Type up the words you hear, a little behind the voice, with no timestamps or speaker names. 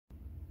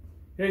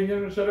Hey,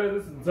 this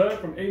is Doug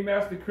from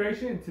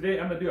Ejmastercreation, and today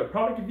I'm going to do a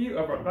product review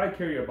of our die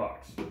carrier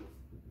box.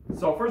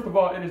 So first of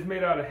all, it is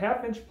made out of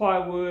 1/2-inch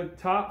plywood,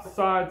 top,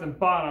 sides, and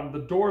bottom.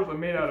 The doors are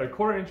made out of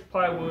 1/4-inch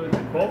plywood,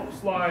 and both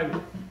slide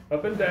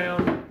up and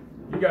down.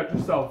 You got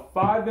yourself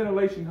 5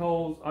 ventilation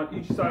holes on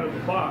each side of the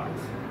box.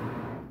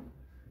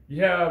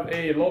 You have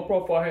a low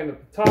profile hand at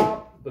the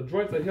top. The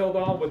joints are held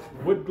on with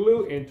wood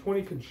glue and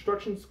 20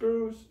 construction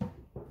screws.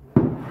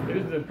 It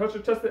is then pressure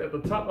tested at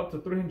the top up to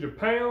 300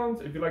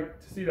 pounds. If you'd like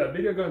to see that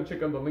video, go and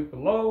check on the link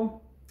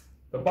below.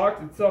 The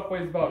box itself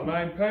weighs about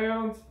 9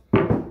 pounds.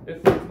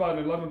 It fits about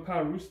an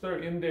 11-pound rooster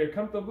in there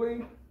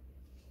comfortably.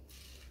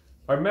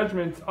 Our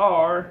measurements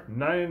are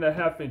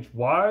 9.5-inch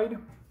wide,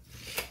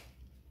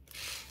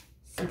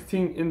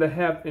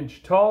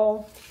 16.5-inch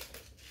tall,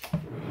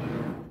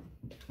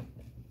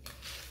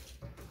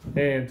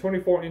 and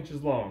 24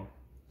 inches long.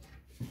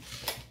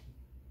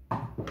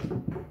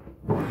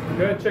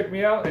 Go ahead and check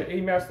me out at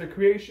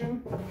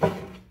Ejmastercreation. If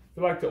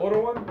you'd like to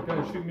order one, go ahead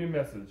and shoot me a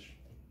message.